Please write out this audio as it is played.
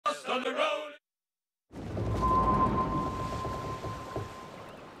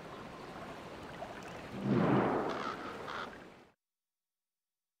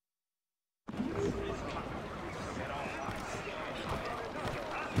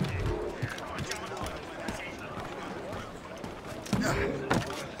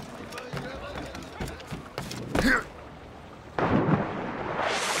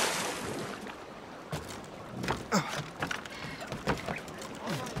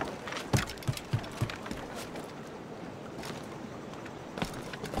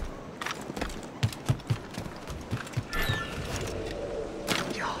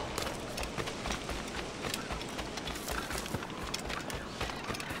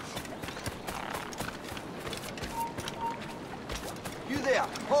Here,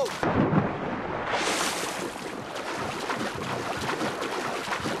 hold.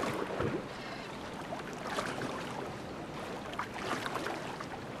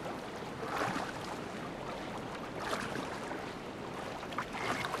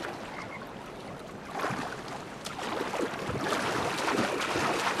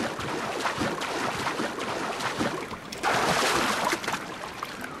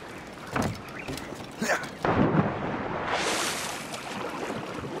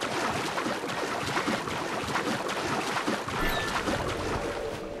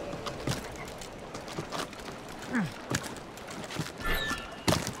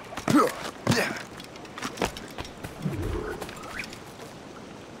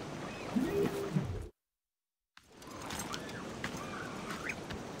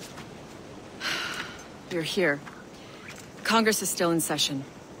 You're here. Congress is still in session.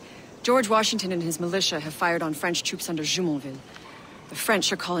 George Washington and his militia have fired on French troops under Jumonville. The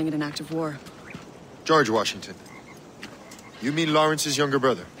French are calling it an act of war. George Washington. You mean Lawrence's younger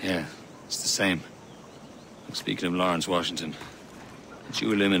brother? Yeah, it's the same. Speaking of Lawrence Washington, since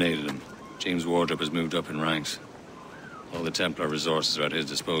you eliminated him, James Wardrop has moved up in ranks. All the Templar resources are at his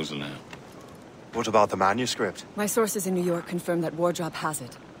disposal now. What about the manuscript? My sources in New York confirm that Wardrop has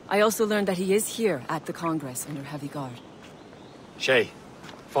it. I also learned that he is here at the Congress under heavy guard. Shay,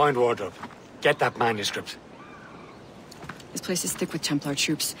 find Wardrop. Get that manuscript. This place is thick with Templar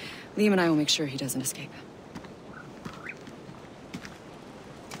troops. Liam and I will make sure he doesn't escape.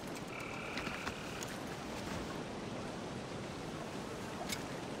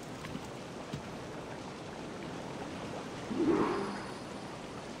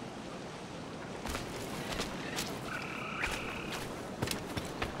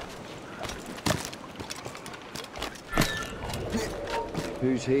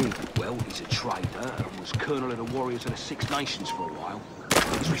 Who's he? Well, he's a trader and was colonel of the Warriors of the Six Nations for a while.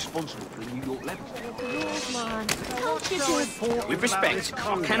 He's responsible for the New York levy. With respect,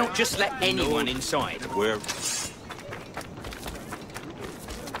 I cannot just let anyone inside. We're...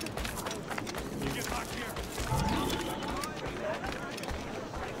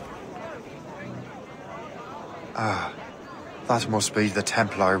 Ah, that must be the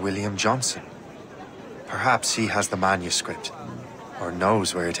Templar William Johnson. Perhaps he has the manuscript, or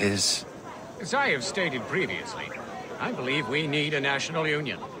knows where it is. As I have stated previously, I believe we need a national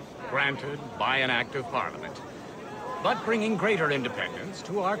union, granted by an act of parliament, but bringing greater independence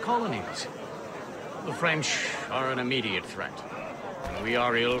to our colonies. The French are an immediate threat, and we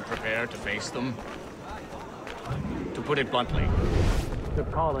are ill prepared to face them. To put it bluntly, the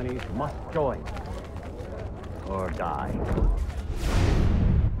colonies must join, or die.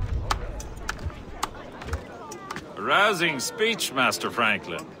 Rousing speech, Master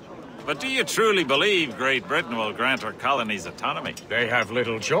Franklin. But do you truly believe Great Britain will grant our colonies autonomy? They have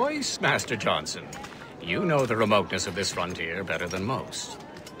little choice, Master Johnson. You know the remoteness of this frontier better than most.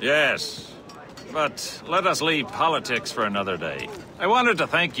 Yes, but let us leave politics for another day. I wanted to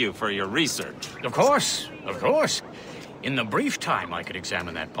thank you for your research. Of course, of course. In the brief time I could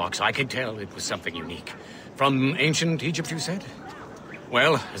examine that box, I could tell it was something unique. From ancient Egypt, you said?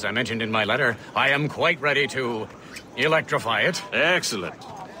 Well, as I mentioned in my letter, I am quite ready to electrify it. Excellent.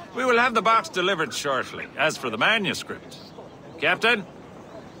 We will have the box delivered shortly. As for the manuscript... Captain?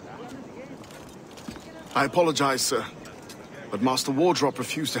 I apologize, sir, but Master Wardrop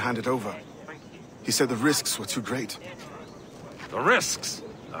refused to hand it over. He said the risks were too great. The risks?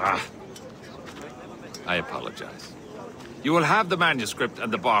 Ah. I apologize. You will have the manuscript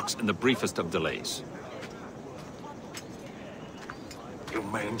and the box in the briefest of delays. You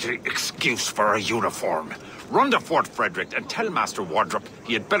mangy excuse for a uniform. Run to Fort Frederick and tell Master Wardrop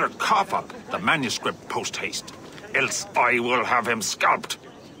he had better cough up the manuscript post-haste. Else I will have him scalped.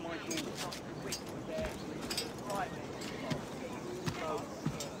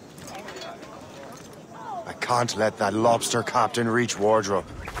 I can't let that lobster captain reach Wardrop.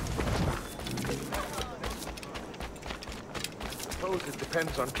 I suppose it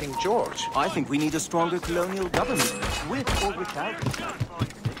depends on King George. I think we need a stronger colonial government, with or without.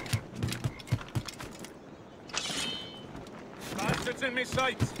 It's in me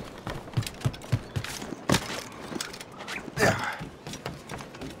sights.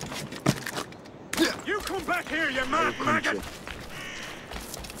 You come back here, you mad maggot!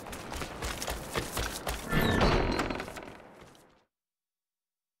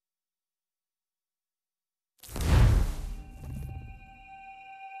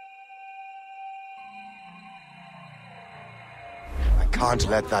 I can't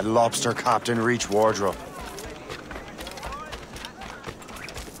let that lobster captain reach Wardrop.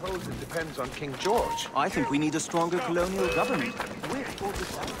 suppose it depends on King George. I think we need a stronger colonial government.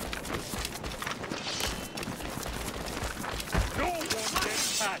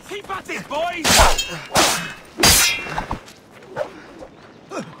 Keep at it, boys!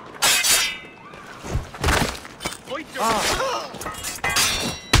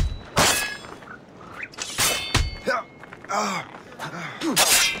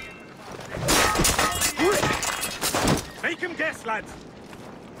 Make him guess, lads.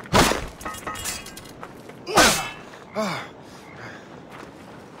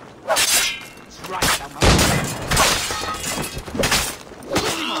 That's right,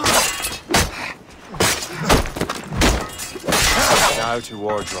 Now to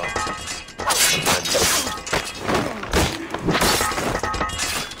wardrobe.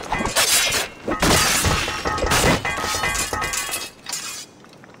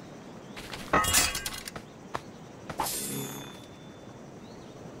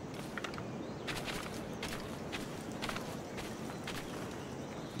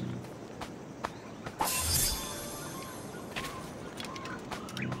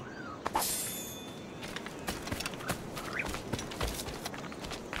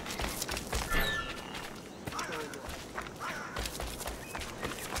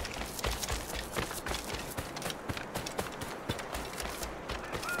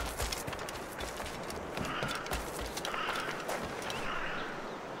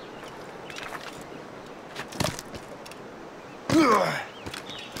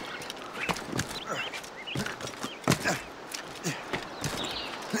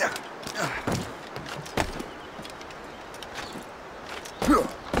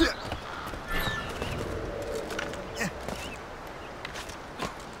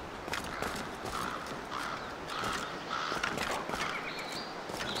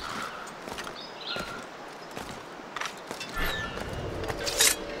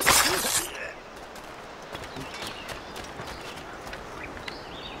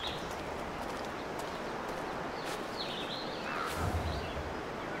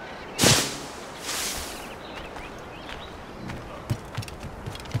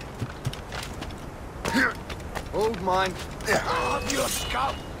 Hold mine. Have your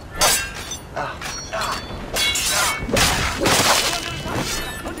scalp!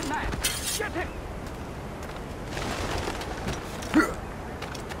 Get him!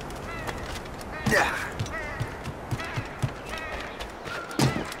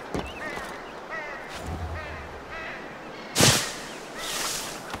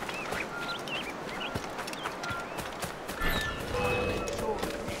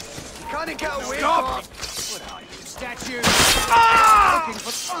 Can't get away. Stop! What are you, statue? Ah! Looking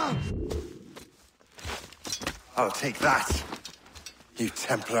for... I'll take that. You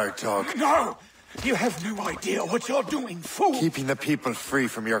Templar dog. No! You have no idea what you're doing, fool! Keeping the people free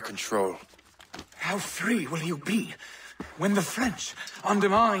from your control. How free will you be when the French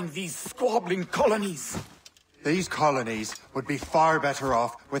undermine these squabbling colonies? These colonies would be far better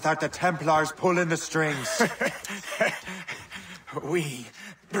off without the Templars pulling the strings. We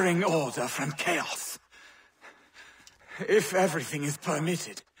bring order from chaos. If everything is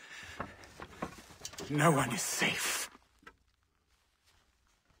permitted, no one is safe.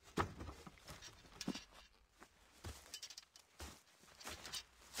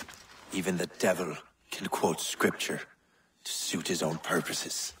 Even the devil can quote scripture to suit his own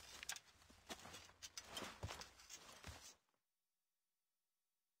purposes.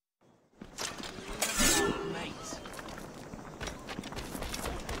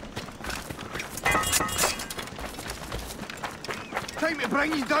 Time to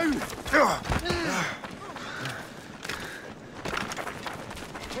bring you down.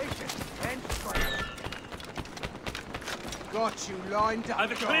 Take it and fight. Got you lined up.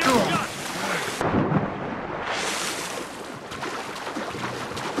 I've a clear shot.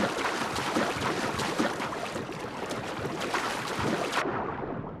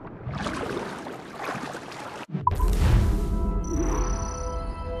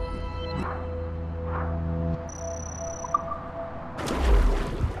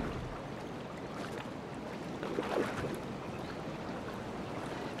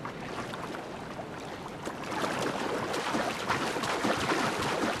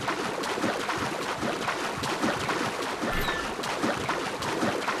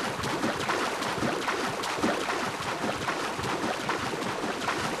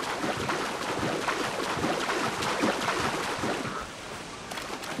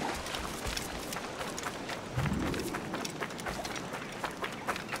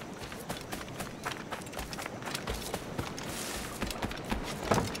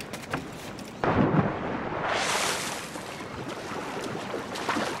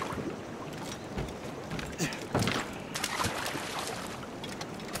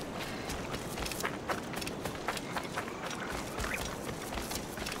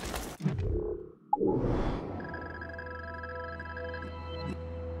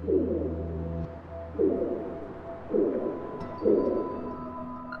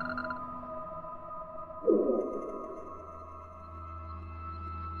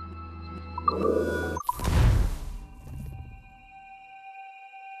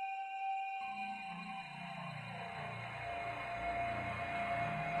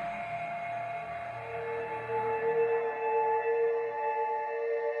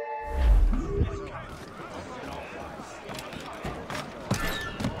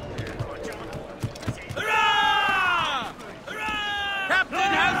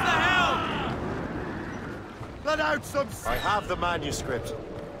 I have the manuscript.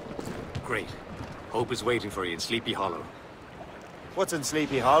 Great. Hope is waiting for you in Sleepy Hollow. What's in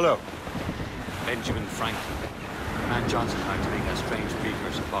Sleepy Hollow? Benjamin Franklin. The man Johnson hired to make that strange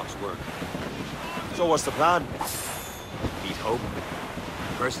precursor box work. So what's the plan? Meet Hope.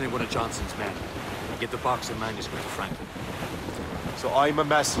 Impersonate one of Johnson's men. Get the box and manuscript to Franklin. So I'm a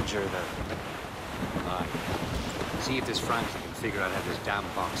messenger then? Aye. See if this Franklin can figure out how this damn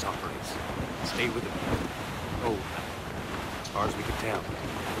box operates. Stay with him. Oh, as far as we can tell,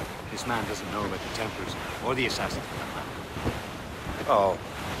 this man doesn't know about the Templars, or the Assassins for that matter. Oh,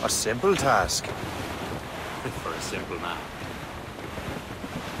 a simple task. For a simple man.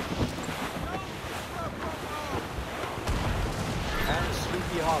 And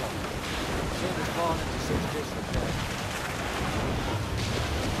Sleepy Hollow. Same as born in the 6th district there.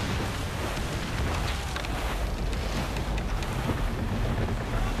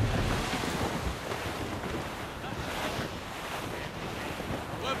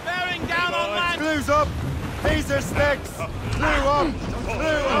 Clues up! These are sticks! Clue up!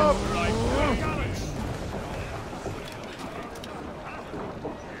 Clue up!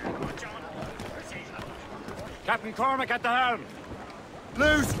 Captain Cormac at the helm!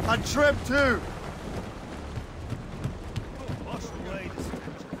 Loose and trim too!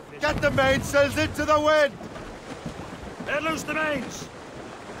 Get the mainsails into the wind! Let loose the mains!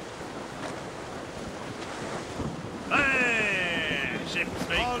 Hey! Ships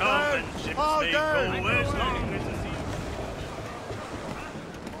may come and ships may go as long as the sea...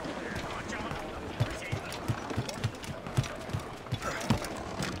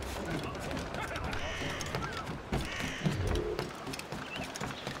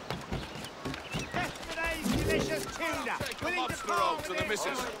 Yesterday's delicious tuna! Willing to farm to the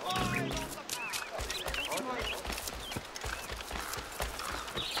missus.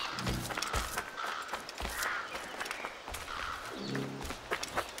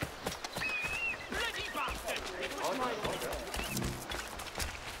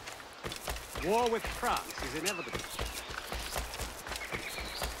 War with France is inevitable.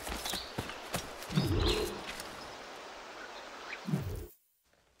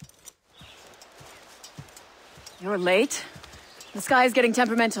 You're late. The sky is getting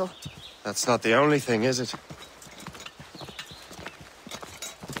temperamental. That's not the only thing, is it?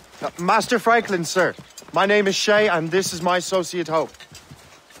 Master Franklin, sir. My name is Shay, and this is my associate Hope.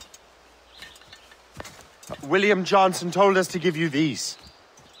 William Johnson told us to give you these.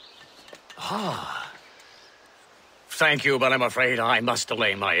 Ah. Thank you, but I'm afraid I must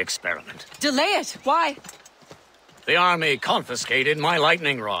delay my experiment. Delay it? Why? The army confiscated my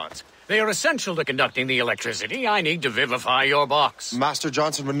lightning rods. They are essential to conducting the electricity I need to vivify your box. Master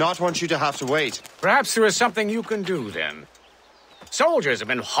Johnson would not want you to have to wait. Perhaps there is something you can do, then. Soldiers have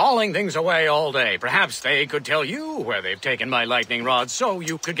been hauling things away all day. Perhaps they could tell you where they've taken my lightning rods so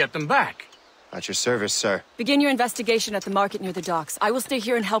you could get them back. At your service, sir. Begin your investigation at the market near the docks. I will stay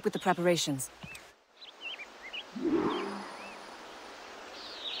here and help with the preparations.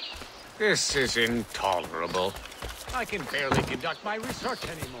 This is intolerable. I can barely conduct my research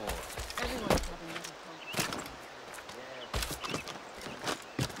anymore.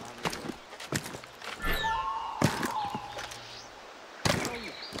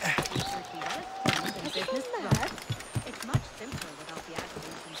 It's much simpler without the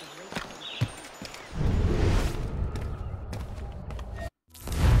aggravations of race.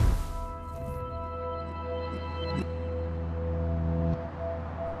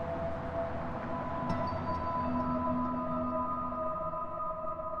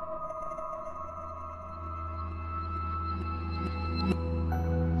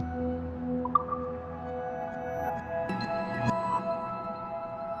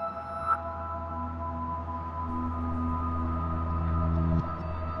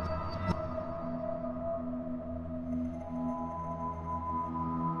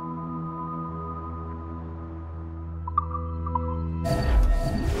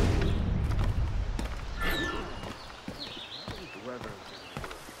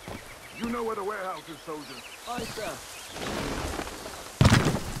 You know where the warehouse is, soldier. Aye, sir.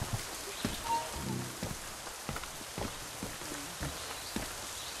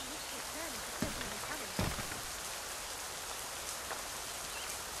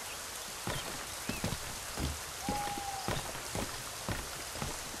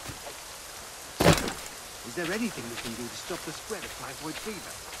 Is there anything we can do to stop the spread of typhoid fever?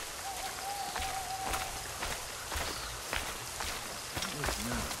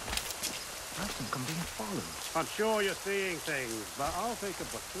 I think I'm being followed. I'm sure you're seeing things, but I'll take a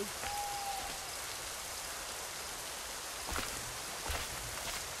button.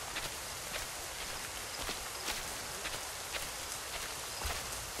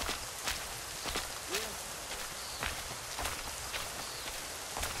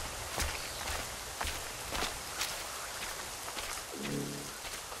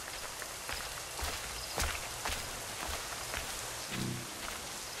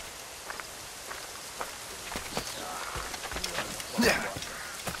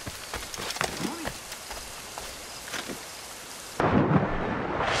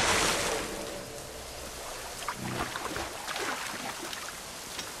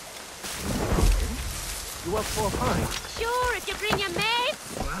 You up for a pint? Sure, if you bring your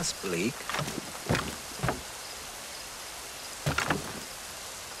mates. Well, that's bleak.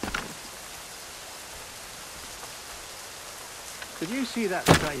 Did you see that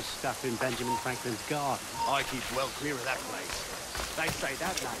strange stuff in Benjamin Franklin's garden? I keep well clear of that place. They say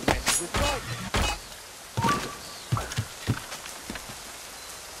that land messes with light.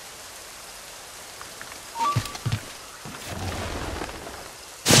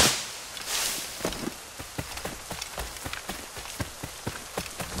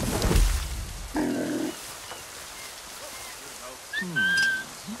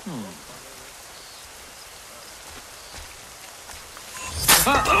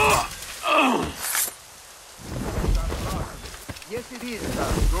 Yes, it is, sir.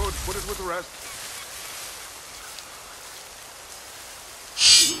 Good, put it with the rest.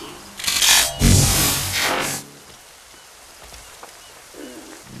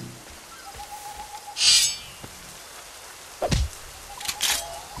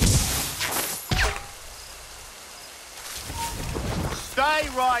 Stay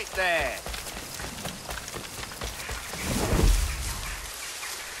right there.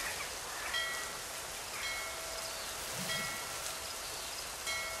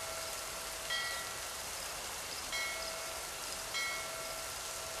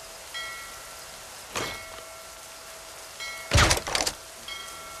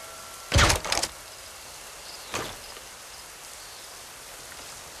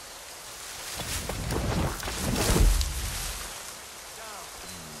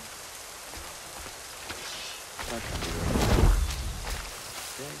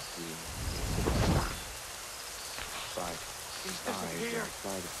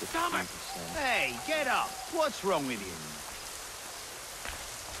 Hey, get up! What's wrong with you?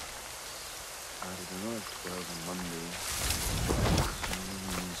 Added another 12 on Monday.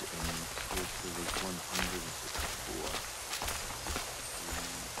 Means in total was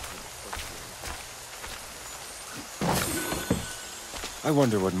 164. I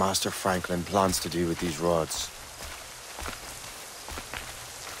wonder what Master Franklin plans to do with these rods.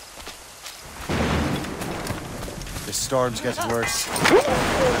 The storm's getting worse.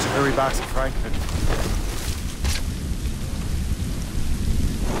 Let's hurry back to Franklin.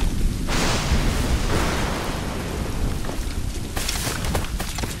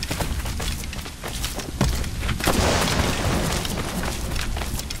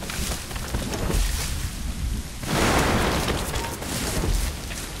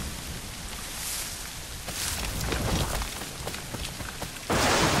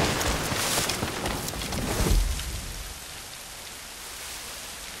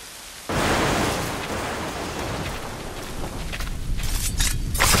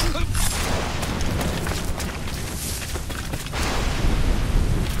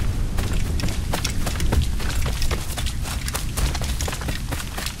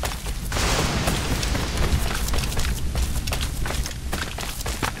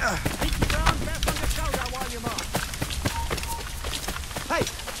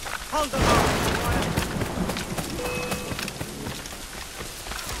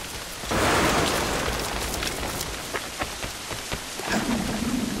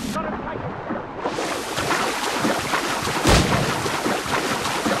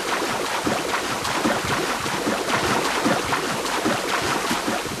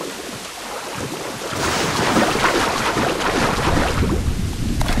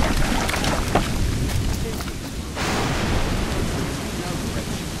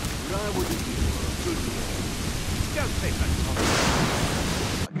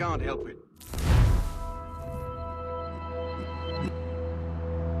 I can't help it.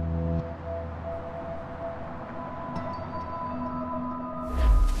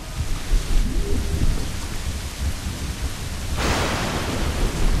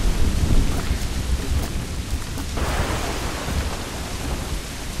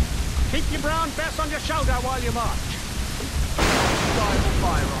 brown vest on your shoulder while you march. Reliable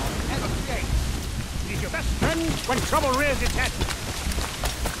firearm and escape. He's your best friend when trouble rears its head.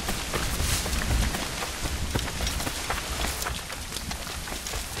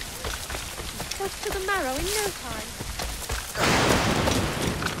 Close to the marrow in no time.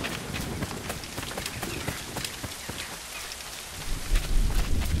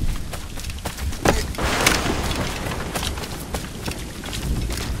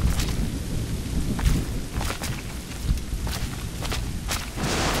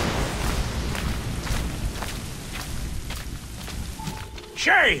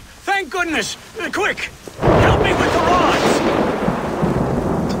 Shay, thank goodness! Quick! Help me with the rods!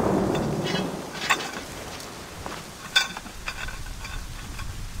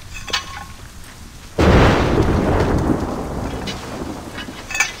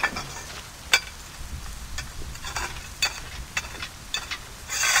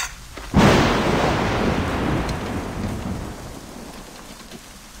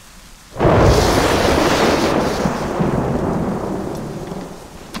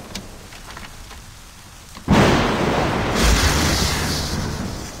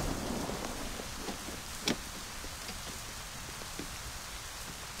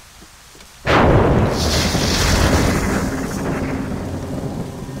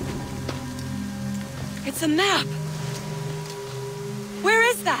 It's a map! Where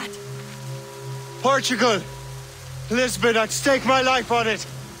is that? Portugal! Lisbon, I'd stake my life on it!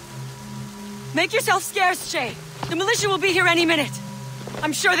 Make yourself scarce, Shay. The militia will be here any minute.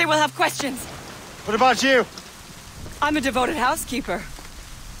 I'm sure they will have questions. What about you? I'm a devoted housekeeper.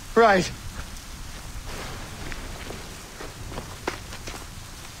 Right.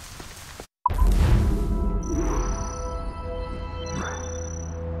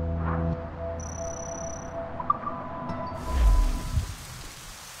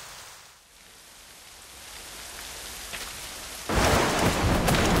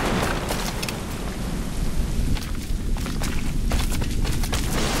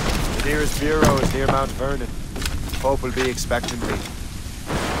 The nearest bureau is near Mount Vernon. Pope will be expecting me.